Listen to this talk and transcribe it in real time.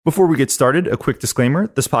Before we get started, a quick disclaimer.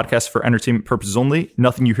 This podcast is for entertainment purposes only.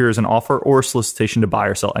 Nothing you hear is an offer or a solicitation to buy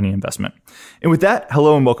or sell any investment. And with that,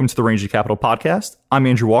 hello and welcome to the Rangeley Capital Podcast. I'm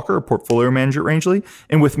Andrew Walker, a portfolio manager at Rangeley.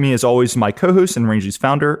 And with me, as always, my co-host and Rangeley's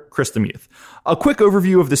founder, Chris Demuth. A quick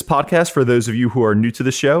overview of this podcast for those of you who are new to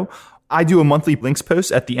the show. I do a monthly links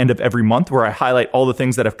post at the end of every month where I highlight all the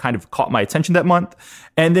things that have kind of caught my attention that month.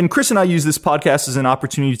 And then Chris and I use this podcast as an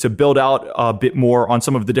opportunity to build out a bit more on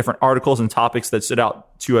some of the different articles and topics that stood out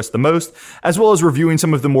to us the most, as well as reviewing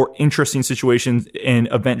some of the more interesting situations in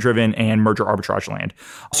event-driven and merger arbitrage land.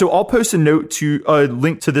 So I'll post a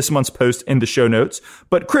link to this month's post in the show notes.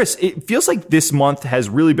 But Chris, it feels like this month has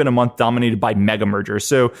really been a month dominated by mega mergers.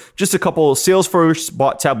 So just a couple, Salesforce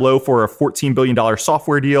bought Tableau for a $14 billion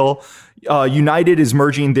software deal. United is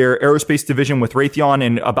merging their aerospace division with Raytheon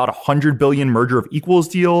in about a $100 billion merger of equals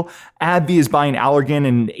deal. AbbVie is buying Allergan in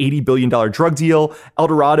an $80 billion drug deal.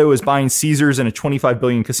 Eldorado is buying Caesars in a $25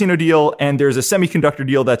 billion casino deal. And there's a semiconductor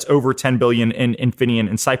deal that's over $10 billion in Infineon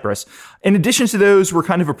and Cypress. In addition to those, we're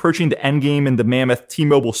kind of approaching the end game in the mammoth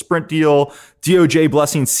T-Mobile Sprint deal. DOJ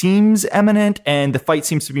blessing seems imminent, and the fight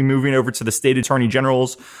seems to be moving over to the state attorney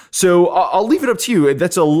generals. So I'll leave it up to you.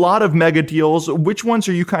 That's a lot of mega deals. Which ones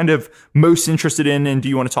are you kind of most interested in, and do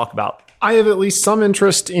you want to talk about? I have at least some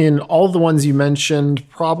interest in all the ones you mentioned.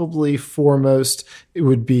 Probably foremost, it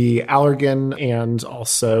would be Allergan and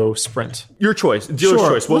also Sprint. Your choice, dealer's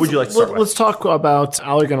choice. What would you like to start with? Let's talk about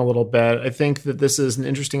Allergan a little bit. I think that this is an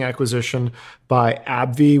interesting acquisition by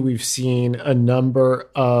AbbVie. We've seen a number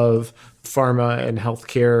of pharma and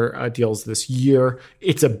healthcare deals this year.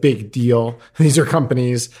 It's a big deal. These are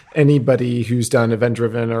companies, anybody who's done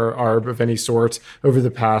event-driven or ARB of any sort over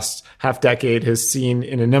the past half decade has seen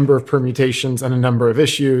in a number of permutations and a number of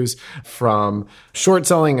issues, from short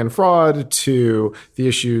selling and fraud to the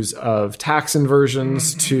issues of tax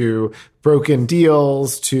inversions to broken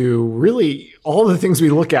deals to really all the things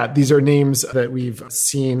we look at. These are names that we've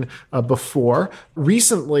seen before.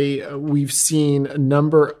 Recently, we've seen a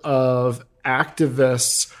number of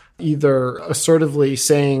activists either assertively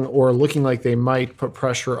saying or looking like they might put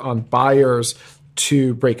pressure on buyers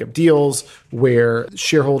to break up deals where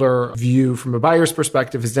shareholder view from a buyer's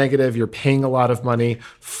perspective is negative. You're paying a lot of money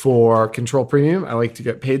for control premium. I like to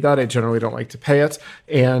get paid that. I generally don't like to pay it.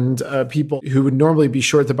 And people who would normally be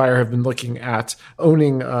short the buyer have been looking at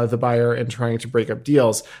owning the buyer and trying to break up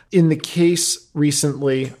deals. In the case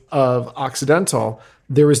recently of Occidental,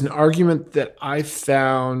 there was an argument that I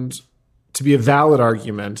found to be a valid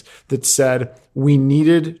argument that said we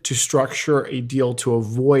needed to structure a deal to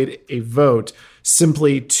avoid a vote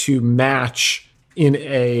simply to match in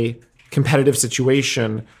a competitive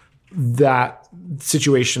situation that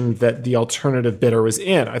situation that the alternative bidder was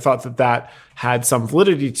in. I thought that that had some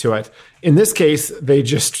validity to it. In this case, they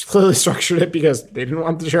just clearly structured it because they didn't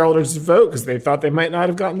want the shareholders to vote because they thought they might not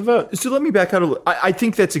have gotten the vote. So let me back out a little. I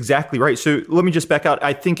think that's exactly right. So let me just back out.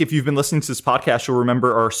 I think if you've been listening to this podcast, you'll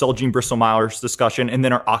remember our Celgene Bristol Myers discussion and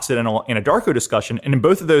then our Occidental Anadarko discussion. And in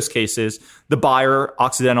both of those cases, the buyer,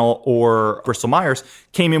 Occidental or Bristol Myers,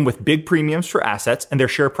 came in with big premiums for assets and their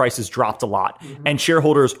share prices dropped a lot. Mm-hmm. And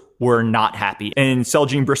shareholders were not happy. And in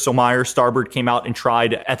Celgene Bristol Myers, Starboard came out and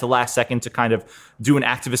tried at the last second to kind of do an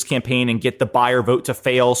activist campaign and get the buyer vote to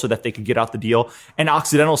fail so that they could get out the deal. In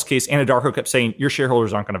Occidental's case, Anadarko kept saying, your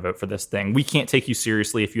shareholders aren't going to vote for this thing. We can't take you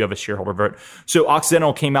seriously if you have a shareholder vote. So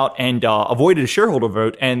Occidental came out and avoided a shareholder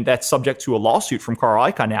vote, and that's subject to a lawsuit from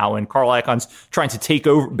Carl Icahn now. And Carl Icahn's trying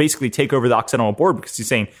to basically take over the Occidental board because he's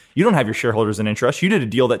saying, you don't have your shareholders in interest. You did a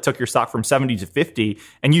deal that took your stock from 70 to 50,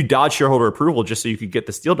 and you dodged shareholder approval just so you could get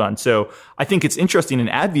this deal done. So I think it's interesting in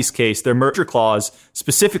AbbVie's case, their merger clause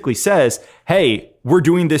specifically says, hey, we're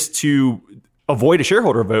doing this to avoid a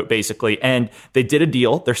shareholder vote, basically. And they did a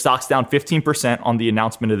deal. Their stock's down 15% on the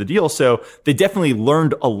announcement of the deal. So they definitely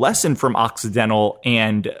learned a lesson from Occidental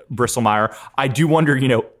and Bristol Myers. I do wonder,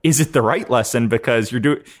 is it the right lesson? Because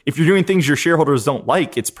if you're doing things your shareholders don't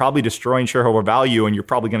like, it's probably destroying shareholder value and you're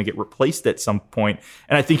probably going to get replaced at some point.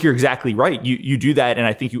 And I think you're exactly right. You do that. And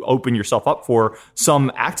I think you open yourself up for some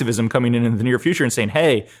activism coming in the near future and saying,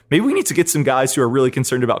 hey, maybe we need to get some guys who are really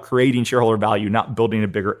concerned about creating shareholder value, not building a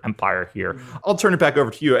bigger empire here. I'll turn it back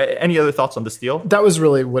over to you. Any other thoughts on this deal? That was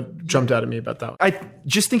really what jumped out at me about that. I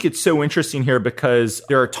just think it's so interesting here because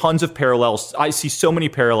there are tons of parallels. I see so many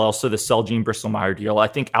parallels to the Celgene Bristol Myers deal. I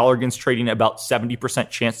think Allergan's trading at about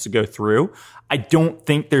 70% chance to go through. I don't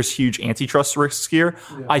think there's huge antitrust risks here.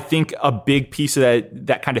 Yeah. I think a big piece of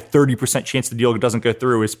that kind of 30% chance the deal doesn't go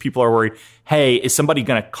through is people are worried, hey, is somebody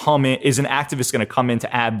going to come in, is an activist going to come into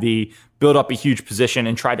AbbVie, build up a huge position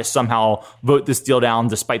and try to somehow vote this deal down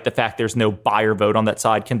despite the fact there's no buyer vote on that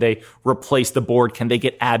side? Can they replace the board? Can they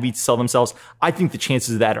get AbbVie to sell themselves? I think the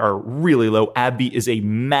chances of that are really low. AbbVie is a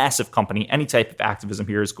massive company. Any type of activism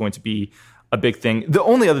here is going to be a big thing. The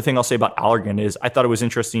only other thing I'll say about Allergan is I thought it was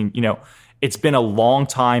interesting, it's been a long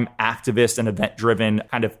time activist and event driven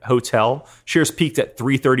kind of hotel. Shares peaked at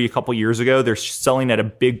 $330 a couple years ago. They're selling at a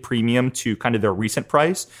big premium to kind of their recent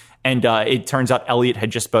price. And it turns out Elliott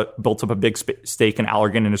had just built up a big stake in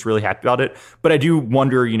Allergan and is really happy about it. But I do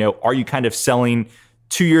wonder, are you kind of selling?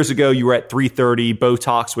 2 years ago, you were at $330.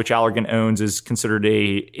 Botox, which Allergan owns, is considered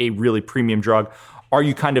a really premium drug. Are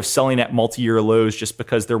you kind of selling at multi-year lows just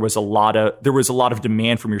because there was a lot of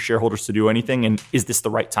demand from your shareholders to do anything? And is this the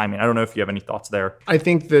right timing? I don't know if you have any thoughts there. I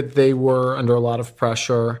think that they were under a lot of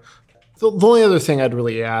pressure. The only other thing I'd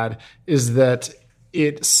really add is that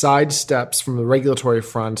it sidesteps from the regulatory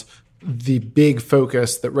front the big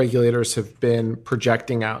focus that regulators have been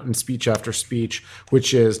projecting out in speech after speech,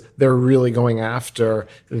 which is they're really going after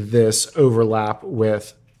this overlap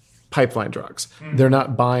with pipeline drugs. They're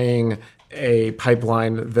not buying a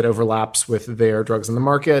pipeline that overlaps with their drugs in the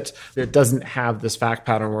market. It doesn't have this fact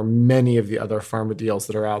pattern where many of the other pharma deals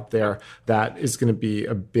that are out there, that is going to be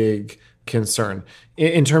a big concern.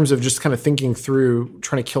 In terms of just kind of thinking through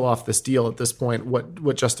trying to kill off this deal at this point,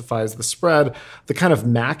 what justifies the spread, the kind of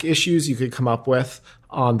MAC issues you could come up with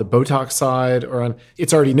on the Botox side or on,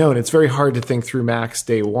 it's already known. It's very hard to think through MACs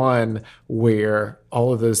day one where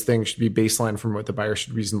all of those things should be baseline from what the buyer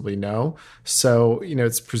should reasonably know. So,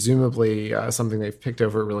 it's presumably something they've picked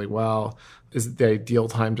over really well. Is it the ideal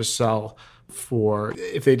time to sell? For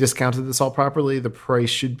if they discounted this all properly, the price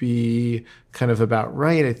should be kind of about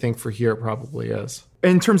right. I think for here it probably is.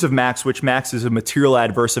 In terms of MACs, which MACs is a material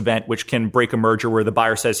adverse event, which can break a merger where the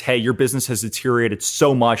buyer says, hey, your business has deteriorated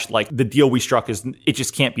so much, like the deal we struck it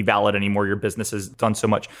just can't be valid anymore. Your business has done so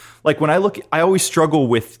much. Like when I always struggle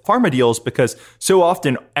with pharma deals because so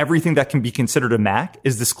often everything that can be considered a MAC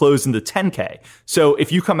is disclosed in the 10K. So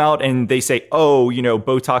if you come out and they say, oh,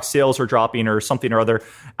 Botox sales are dropping or something or other,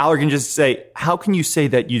 Allergan just say, how can you say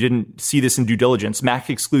that you didn't see this in due diligence? MAC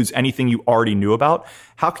excludes anything you already knew about.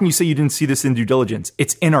 How can you say you didn't see this in due diligence?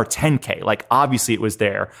 It's in our 10K. Like, obviously it was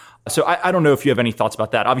there. So I don't know if you have any thoughts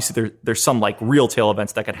about that. Obviously, there's some like real tail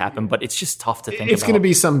events that could happen, but it's just tough to think about. It's going to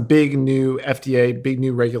be some big new FDA, big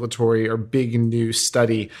new regulatory, or big new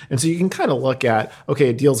study. And so you can kind of look at, okay,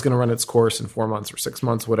 a deal's going to run its course in 4 months or 6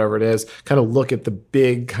 months, whatever it is. Kind of look at the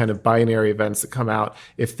big kind of binary events that come out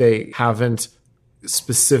if they haven't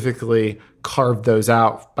specifically carved those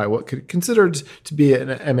out by what could be considered to be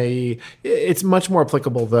an MAE. It's much more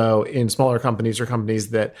applicable, though, in smaller companies or companies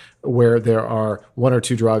that where there are one or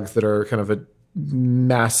two drugs that are kind of a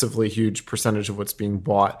massively huge percentage of what's being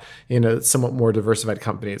bought. In a somewhat more diversified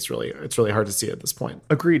company, it's really hard to see at this point.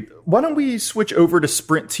 Agreed. Why don't we switch over to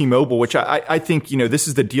Sprint T-Mobile, which I think, this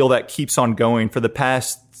is the deal that keeps on going for the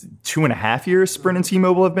past 2.5 years. Sprint and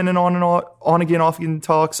T-Mobile have been in on again, off again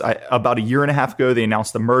talks. About a year and a half ago, they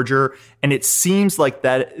announced the merger, and it seems like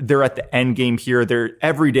that they're at the end game here.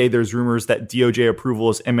 Every day there's rumors that DOJ approval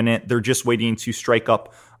is imminent. They're just waiting to strike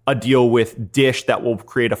up a deal with Dish that will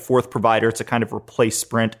create a fourth provider to kind of replace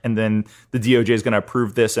Sprint. And then the DOJ is going to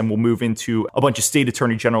approve this and we'll move into a bunch of state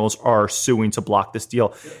attorney generals are suing to block this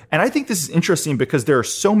deal. And I think this is interesting because there are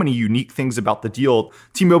so many unique things about the deal.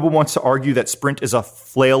 T-Mobile wants to argue that Sprint is a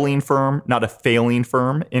flailing firm, not a failing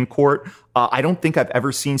firm in court. I don't think I've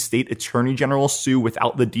ever seen state attorney generals sue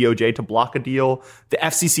without the DOJ to block a deal. The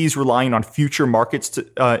FCC is relying on future markets in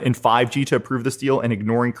 5G to approve this deal and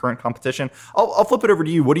ignoring current competition. I'll flip it over to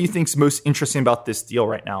you. What do you think is most interesting about this deal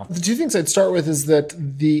right now? The two things I'd start with is that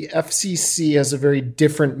the FCC has a very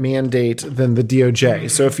different mandate than the DOJ.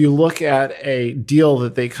 So if you look at a deal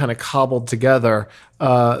that they kind of cobbled together,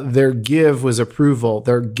 their give was approval.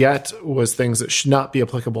 Their get was things that should not be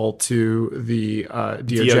applicable to the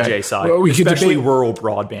DOJ side. Especially rural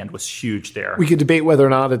broadband was huge there. We could debate whether or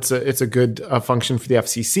not it's a good function for the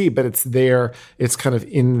FCC, but it's there. It's kind of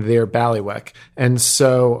in their bailiwick. And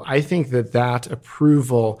so I think that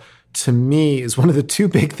approval to me is one of the two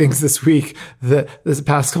big things this week, this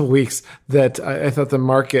past couple of weeks, that I thought the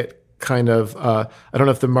market kind of, I don't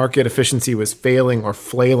know if the market efficiency was failing or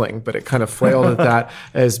flailing, but it kind of flailed at that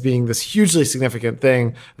as being this hugely significant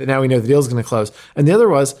thing that now we know the deal is going to close. And the other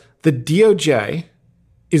was the DOJ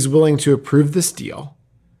is willing to approve this deal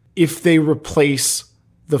if they replace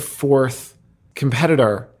the fourth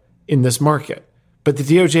competitor in this market. But the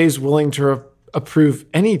DOJ is willing to approve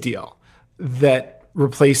any deal that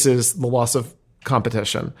replaces the loss of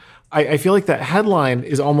competition. I feel like that headline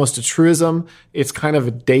is almost a truism. It's kind of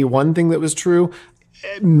a day one thing that was true.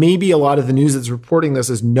 Maybe a lot of the news that's reporting this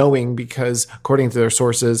is knowing because, according to their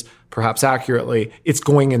sources, perhaps accurately, it's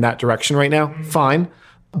going in that direction right now. Fine.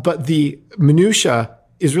 But the minutia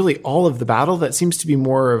is really all of the battle. That seems to be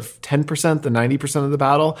more of 10% than 90% of the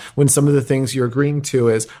battle, when some of the things you're agreeing to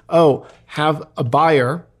is, have a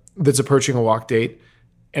buyer that's approaching a walk date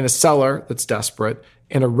and a seller that's desperate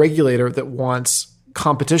and a regulator that wants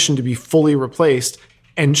competition to be fully replaced,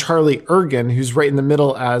 and Charlie Ergen, who's right in the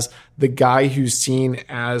middle as the guy who's seen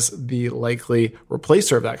as the likely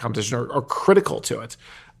replacer of that competition or critical to it.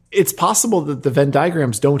 It's possible that the Venn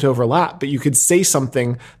diagrams don't overlap, but you could say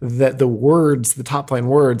something that the top line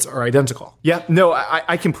words are identical. Yeah, no,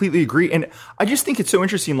 I completely agree. And I just think it's so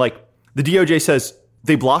interesting. Like the DOJ says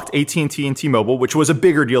they blocked AT&T and T-Mobile, which was a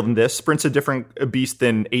bigger deal than this. Sprint's a different beast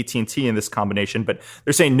than AT&T in this combination, but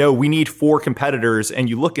they're saying, no, we need 4 competitors. And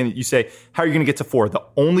you look and you say, how are you going to get to 4? The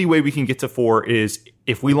only way we can get to 4 is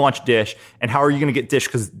if we launch Dish. And how are you going to get Dish?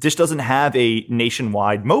 Because Dish doesn't have a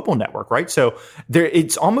nationwide mobile network, right? So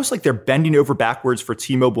it's almost like they're bending over backwards for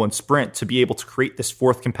T-Mobile and Sprint to be able to create this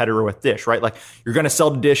 4th competitor with Dish, right? Like you're going to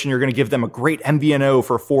sell to Dish and you're going to give them a great MVNO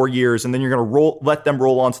for 4 years, and then you're going to let them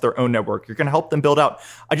roll onto their own network. You're going to help them build out.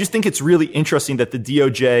 I just think it's really interesting that the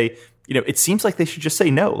DOJ, it seems like they should just say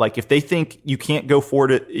no. Like if they think you can't go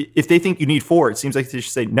forward, if they think you need 4, it seems like they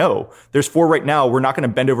should say no. There's 4 right now. We're not going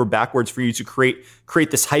to bend over backwards for you to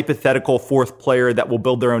create this hypothetical 4th player that will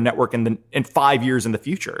build their own network in 5 years in the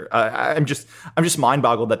future. I'm just mind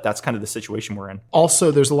boggled that that's kind of the situation we're in.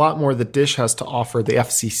 Also, there's a lot more that Dish has to offer the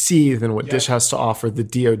FCC than what Dish has to offer the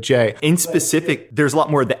DOJ. In specific, there's a lot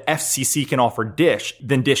more the FCC can offer Dish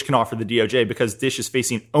than Dish can offer the DOJ, because Dish is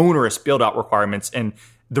facing onerous build out requirements, and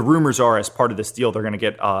the rumors are, as part of this deal, they're going to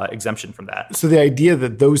get exemption from that. So the idea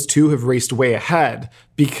that those two have raced way ahead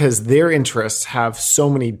because their interests have so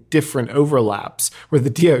many different overlaps, where the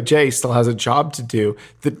DOJ still has a job to do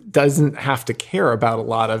that doesn't have to care about a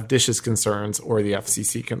lot of Dish's concerns or the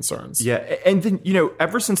FCC concerns. Yeah, and then,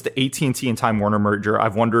 ever since the AT&T and Time Warner merger,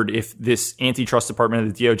 I've wondered if this antitrust department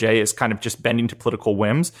of the DOJ is kind of just bending to political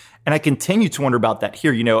whims. And I continue to wonder about that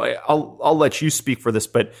here. I'll let you speak for this,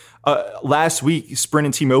 but last week, Sprint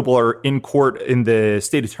and T-Mobile are in court in the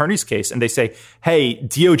state attorney's case, and they say, hey,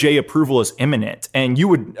 DOJ approval is imminent. And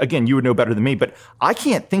you would know better than me, but I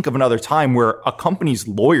can't think of another time where a company's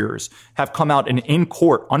lawyers have come out and in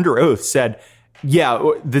court under oath said, yeah,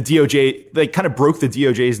 the DOJ, they kind of broke the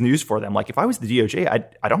DOJ's news for them. Like if I was the DOJ,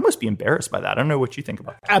 I'd almost be embarrassed by that. I don't know what you think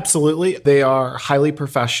about that. Absolutely. They are highly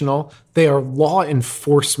professional. They are law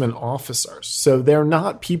enforcement officers. So they're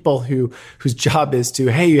not people whose job is to,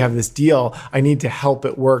 hey, you have this deal. I need to help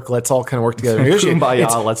it work. Let's all kind of work together.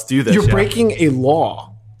 Kumbaya, let's do this. You're breaking a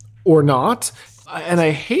law or not. And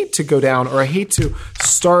I hate to go down, or I hate to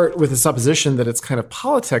start with a supposition that it's kind of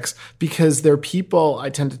politics, because there are people I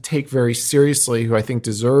tend to take very seriously who I think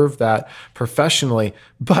deserve that professionally.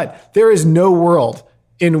 But there is no world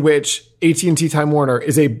in which AT&T Time Warner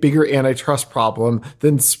is a bigger antitrust problem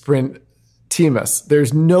than Sprint T-Mobile.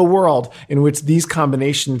 There's no world in which these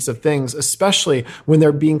combinations of things, especially when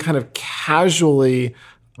they're being kind of casually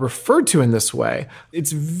referred to in this way,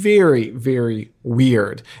 it's very, very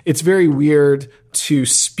weird. It's very weird to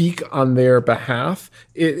speak on their behalf.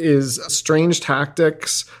 It is strange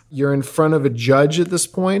tactics. You're in front of a judge at this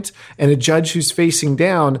point, and a judge who's facing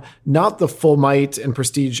down not the full might and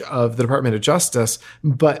prestige of the Department of Justice,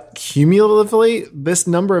 but cumulatively, this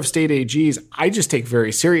number of state AGs, I just take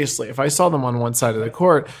very seriously. If I saw them on one side of the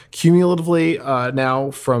court, cumulatively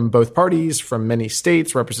now from both parties, from many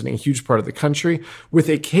states representing a huge part of the country, with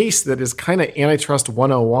a case that is kind of antitrust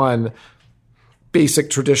 101, basic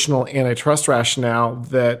traditional antitrust rationale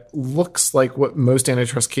that looks like what most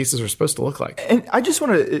antitrust cases are supposed to look like. And I just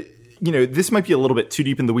want to, this might be a little bit too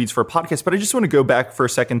deep in the weeds for a podcast, but I just want to go back for a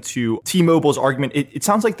second to T-Mobile's argument. It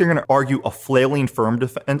sounds like they're going to argue a flailing firm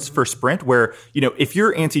defense for Sprint, where, if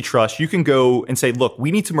you're antitrust, you can go and say, look,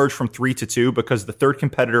 we need to merge from 3 to 2 because the third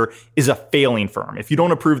competitor is a failing firm. If you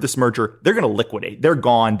don't approve this merger, they're going to liquidate. They're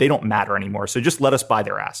gone. They don't matter anymore. So just let us buy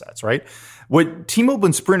their assets, right? What T-Mobile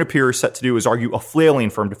and Sprint appear set to do is argue a flailing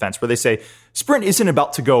firm defense, where they say Sprint isn't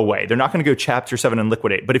about to go away. They're not going to go Chapter 7 and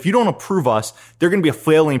liquidate. But if you don't approve us, they're going to be a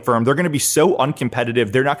flailing firm. They're going to be so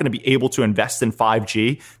uncompetitive. They're not going to be able to invest in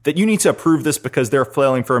 5G that you need to approve this because they're a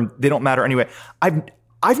flailing firm. They don't matter anyway.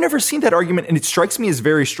 I've never seen that argument, and it strikes me as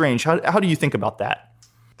very strange. How do you think about that?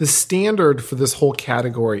 The standard for this whole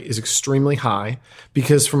category is extremely high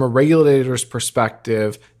because from a regulator's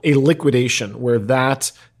perspective, a liquidation where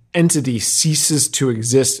that entity ceases to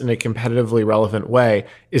exist in a competitively relevant way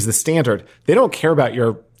is the standard. They don't care about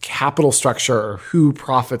your capital structure or who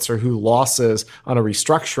profits or who losses on a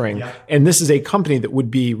restructuring. Yeah. And this is a company that would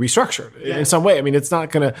be restructured in some way. I mean, they're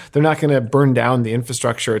not going to burn down the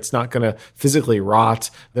infrastructure. It's not going to physically rot.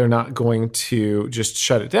 They're not going to just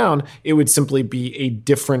shut it down. It would simply be a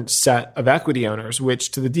different set of equity owners, which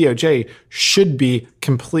to the DOJ should be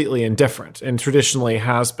completely indifferent and traditionally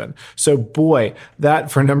has been. So boy, that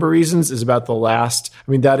for a number of reasons is about the last,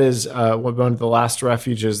 that is one of the last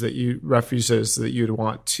refuges that you'd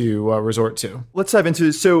want to resort to. Let's dive into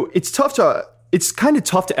this. So it's kind of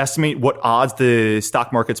tough to estimate what odds the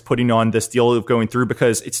stock market's putting on this deal of going through,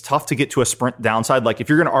 because it's tough to get to a Sprint downside. Like if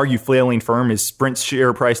you're going to argue flailing firm, is Sprint's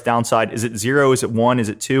share price downside? Is it 0? Is it 1? Is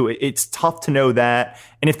it 2? It's tough to know that.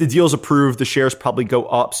 And if the deal's approved, the shares probably go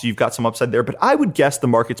up. So you've got some upside there. But I would guess the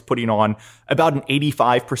market's putting on about an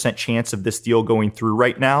 85% chance of this deal going through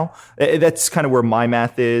right now. That's kind of where my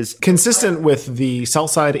math is. Consistent with the sell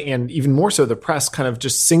side and even more so the press kind of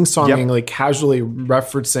just sing-songing, like casually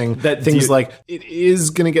referencing that things like it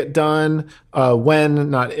is going to get done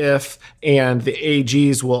when, not if, and the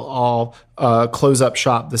AGs will all close up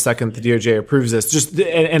shop the second the DOJ approves this.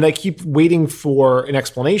 And I keep waiting for an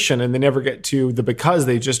explanation, and they never get to the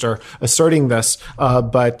because. They just are asserting this,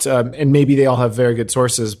 and maybe they all have very good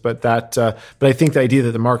sources. But I think the idea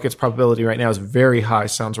that the market's probability right now is very high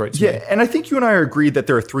sounds right to me. Yeah, and I think you and I are agreed that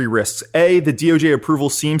there are 3 risks. A, the DOJ approval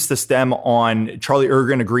seems to stem on Charlie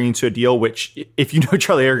Ergen agreeing to a deal, which, if you know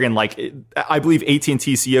Charlie Ergen, I believe AT&T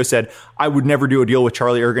CEO said, I would never do a deal with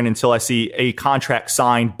Charlie Ergen until I see a contract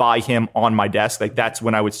signed by him on my desk. That's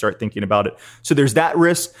when I would start thinking about it. So there's that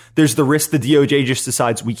risk. There's the risk the DOJ just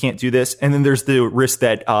decides we can't do this. And then there's the risk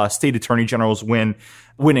that state attorney generals win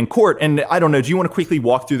in court. And I don't know, do you want to quickly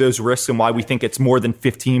walk through those risks and why we think it's more than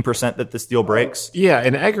 15% that this deal breaks? Yeah,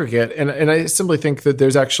 in aggregate. And I simply think that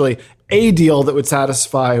there's actually a deal that would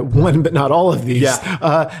satisfy one, but not all of these.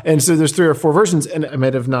 Yeah. And so there's 3 or 4 versions. And I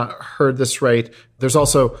might have not heard this right. There's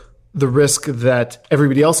also the risk that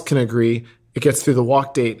everybody else can agree, it gets through the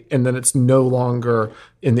walk date, and then it's no longer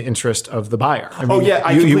in the interest of the buyer.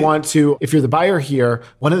 You want to, if you're the buyer here,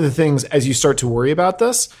 one of the things as you start to worry about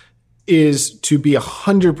this is to be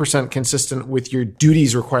 100% consistent with your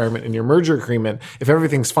duties requirement in your merger agreement. If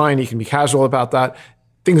everything's fine, you can be casual about that.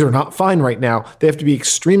 Things are not fine right now. They have to be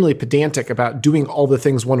extremely pedantic about doing all the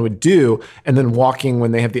things one would do and then walking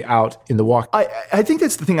when they have the out in the walk. I think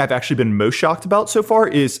that's the thing I've actually been most shocked about so far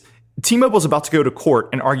is T-Mobile's about to go to court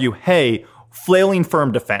and argue, hey, flailing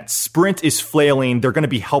firm defense. Sprint is flailing. They're going to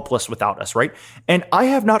be helpless without us, right? And I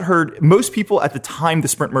have not heard, most people at the time the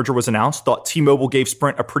Sprint merger was announced thought T-Mobile gave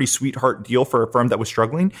Sprint a pretty sweetheart deal for a firm that was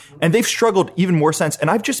struggling. And they've struggled even more since. And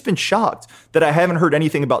I've just been shocked that I haven't heard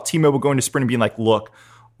anything about T-Mobile going to Sprint and being like, look,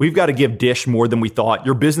 we've got to give Dish more than we thought.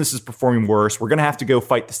 Your business is performing worse. We're going to have to go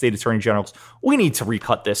fight the state attorney generals. We need to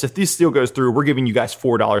recut this. If this deal goes through, we're giving you guys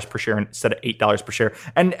 $4 per share instead of $8 per share.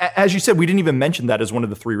 And as you said, we didn't even mention that as one of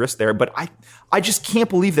the 3 risks there. But I just can't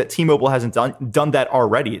believe that T-Mobile hasn't done that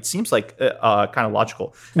already. It seems like kind of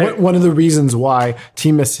logical. One of the reasons why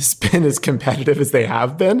T-Mobile has been as competitive as they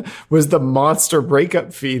have been was the monster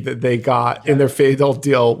breakup fee that they got in their fatal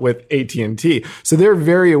deal with AT&T. So they're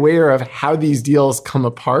very aware of how these deals come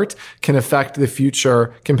apart can affect the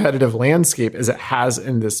future competitive landscape as it has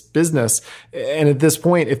in this business. And at this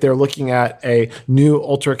point, if they're looking at a new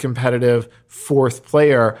ultra competitive 4th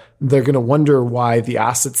player, they're going to wonder why the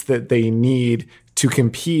assets that they need to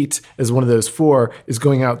compete as one of those 4 is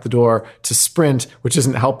going out the door to Sprint, which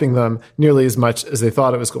isn't helping them nearly as much as they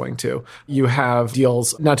thought it was going to. You have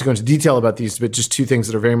deals, not to go into detail about these, but just 2 things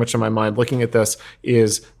that are very much on my mind looking at this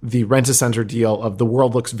is the Rent-A-Center deal of the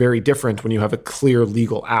world looks very different when you have a clear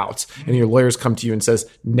legal out and your lawyers come to you and says,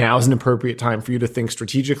 now's an appropriate time for you to think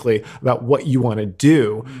strategically about what you want to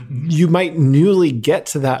do. You might newly get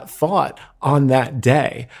to that thought on that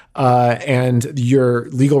day. And your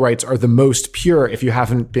legal rights are the most pure if you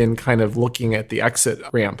haven't been kind of looking at the exit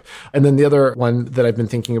ramp. And then the other one that I've been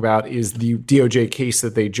thinking about is the DOJ case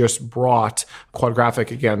that they just brought Quadgraphic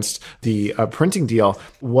against the printing deal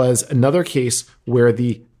was another case where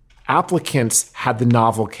the applicants had the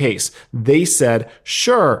novel case. They said,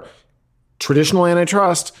 sure, traditional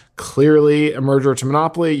antitrust, clearly a merger to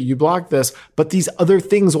monopoly, you block this, but these other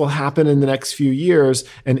things will happen in the next few years.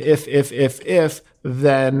 And if,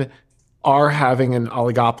 then are having an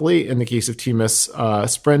oligopoly, in the case of TMIS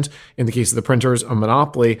Sprint, in the case of the printers, a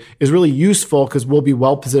monopoly, is really useful because we'll be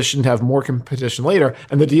well positioned to have more competition later.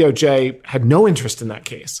 And the DOJ had no interest in that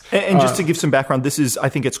case. And just to give some background, this is, I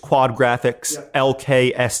think it's Quad Graphics,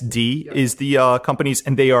 LKSD is the companies,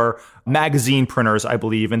 and they are magazine printers, I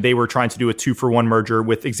believe, and they were trying to do a 2-for-1 merger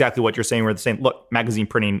with exactly what you're saying, where they're saying, look, magazine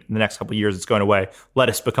printing in the next couple of years, it's going away. Let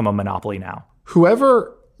us become a monopoly now.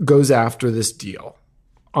 Whoever goes after this deal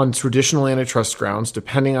on traditional antitrust grounds,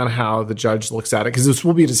 depending on how the judge looks at it, because this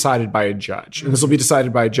will be decided by a judge, and this will be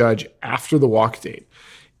decided by a judge after the walk date,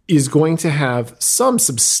 is going to have some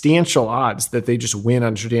substantial odds that they just win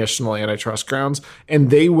on traditional antitrust grounds, and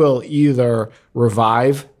they will either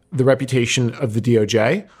revive the reputation of the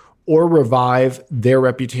DOJ or revive their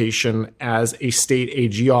reputation as a state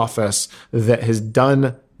AG office that has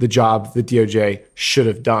done the job the DOJ should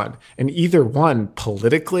have done. And either one,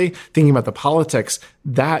 politically, thinking about the politics,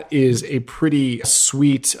 that is a pretty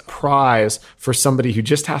sweet prize for somebody who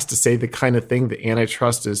just has to say the kind of thing that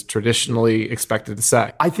antitrust is traditionally expected to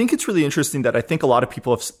say. I think it's really interesting that I think a lot of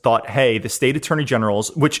people have thought, hey, the state attorney generals,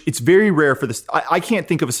 which it's very rare for this. I can't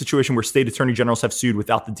think of a situation where state attorney generals have sued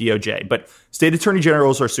without the DOJ, but state attorney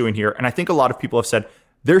generals are suing here. And I think a lot of people have said,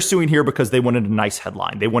 they're suing here because they wanted a nice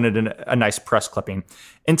headline. They wanted a nice press clipping.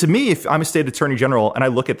 And to me, if I'm a state attorney general and I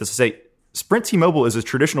look at this and say, Sprint T-Mobile is a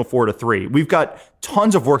traditional 4-3. We've got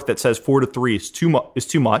tons of work that says 4-3 is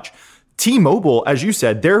too much. T-Mobile, as you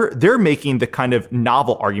said, they're making the kind of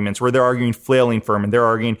novel arguments where they're arguing flailing firm and they're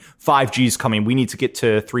arguing 5G's coming. We need to get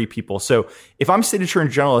to 3 people. So if I'm state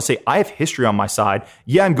attorney general, I say I have history on my side.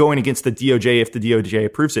 Yeah, I'm going against the DOJ if the DOJ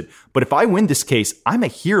approves it. But if I win this case, I'm a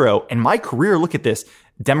hero. And my career, look at this.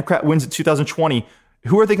 Democrat wins in 2020.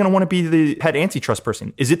 Who are they going to want to be the head antitrust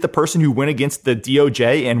person? Is it the person who went against the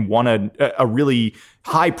DOJ and won a really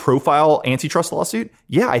high-profile antitrust lawsuit?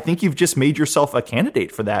 Yeah, I think you've just made yourself a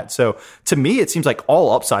candidate for that. So to me, it seems like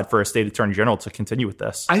all upside for a state attorney general to continue with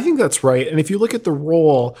this. I think that's right. And if you look at the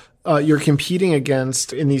role you're competing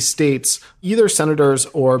against in these states, either senators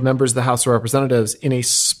or members of the House of Representatives, in a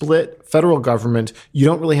split federal government, you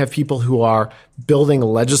don't really have people who are building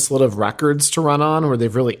legislative records to run on where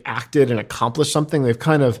they've really acted and accomplished something. They've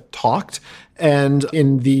kind of talked. And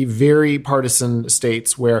in the very partisan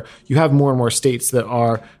states where you have more and more states that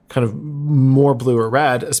are kind of more blue or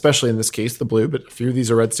red, especially in this case, the blue, but a few of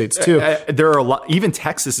these are red states too. There are a lot, even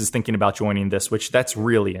Texas is thinking about joining this, which that's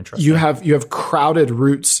really interesting. You have crowded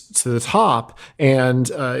routes to the top, and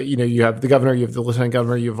you have the governor, you have the lieutenant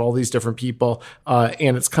governor, you have all these different people,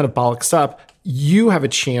 and it's kind of bollocks up. You have a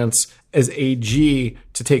chance as AG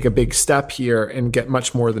to take a big step here and get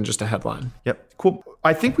much more than just a headline. Yep. Cool.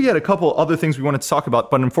 I think we had a couple other things we wanted to talk about,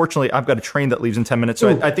 but unfortunately, I've got a train that leaves in 10 minutes.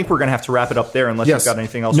 So I think we're going to have to wrap it up there unless you've got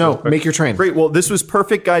anything else. No, make your train. Great. Well, this was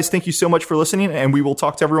perfect, guys. Thank you so much for listening, and we will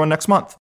talk to everyone next month.